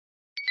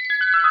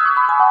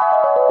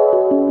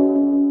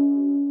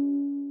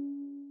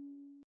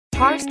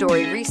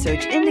CarStory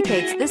research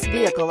indicates this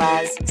vehicle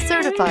as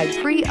certified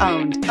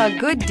pre-owned. A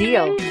good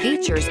deal.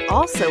 Features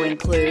also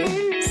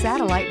include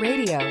satellite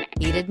radio,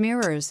 heated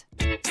mirrors,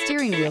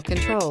 steering wheel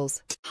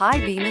controls, high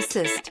beam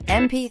assist,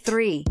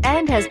 MP3,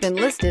 and has been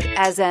listed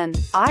as an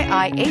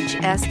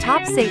IIHS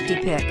top safety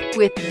pick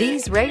with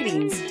these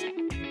ratings.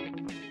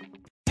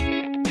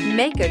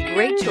 Make a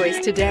great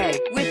choice today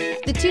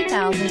with the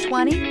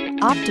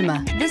 2020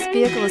 Optima. This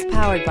vehicle is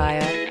powered by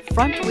a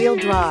front-wheel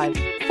drive,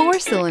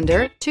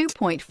 4-cylinder,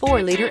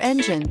 2.4-liter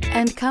engine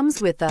and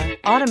comes with an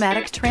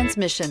automatic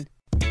transmission.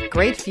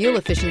 Great fuel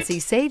efficiency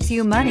saves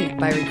you money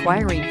by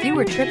requiring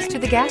fewer trips to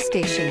the gas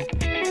station.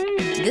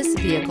 This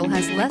vehicle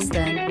has less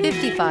than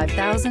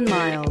 55,000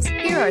 miles.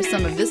 Here are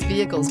some of this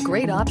vehicle's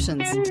great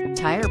options: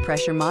 tire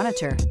pressure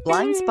monitor,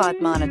 blind spot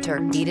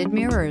monitor, heated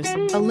mirrors,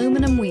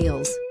 aluminum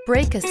wheels,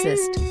 brake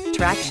assist,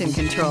 traction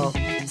control,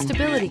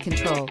 stability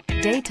control,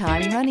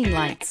 daytime running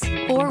lights,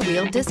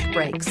 4-wheel disc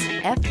brakes,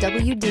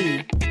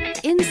 FWD.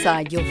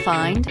 Inside you'll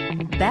find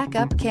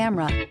backup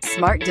camera,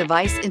 smart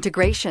device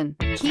integration,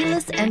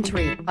 keyless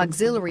entry,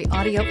 auxiliary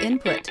audio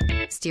input,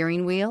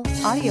 steering wheel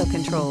audio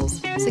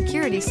controls,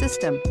 security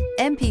system,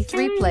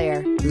 MP3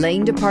 player,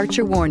 lane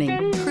departure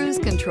warning, cruise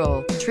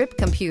control, trip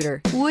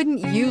computer.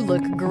 Wouldn't you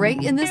look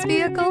great in this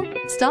vehicle?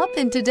 Stop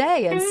in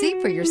today and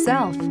see for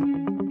yourself.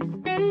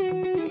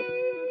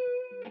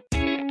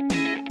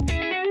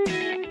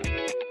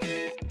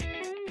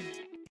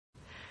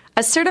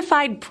 A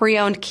certified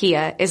pre-owned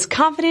Kia is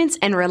confidence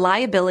and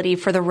reliability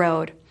for the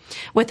road.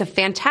 With a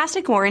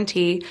fantastic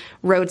warranty,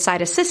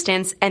 roadside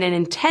assistance, and an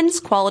intense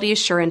quality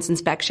assurance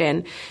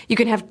inspection, you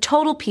can have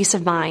total peace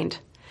of mind.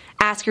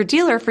 Ask your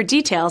dealer for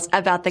details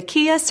about the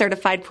Kia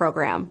Certified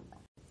program.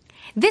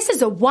 This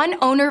is a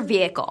one-owner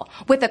vehicle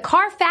with a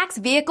CARFAX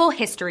Vehicle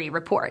History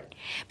Report.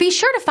 Be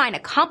sure to find a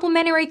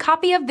complimentary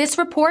copy of this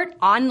report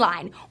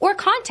online or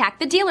contact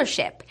the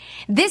dealership.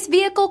 This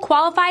vehicle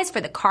qualifies for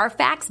the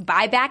CARFAX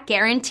Buyback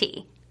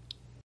Guarantee.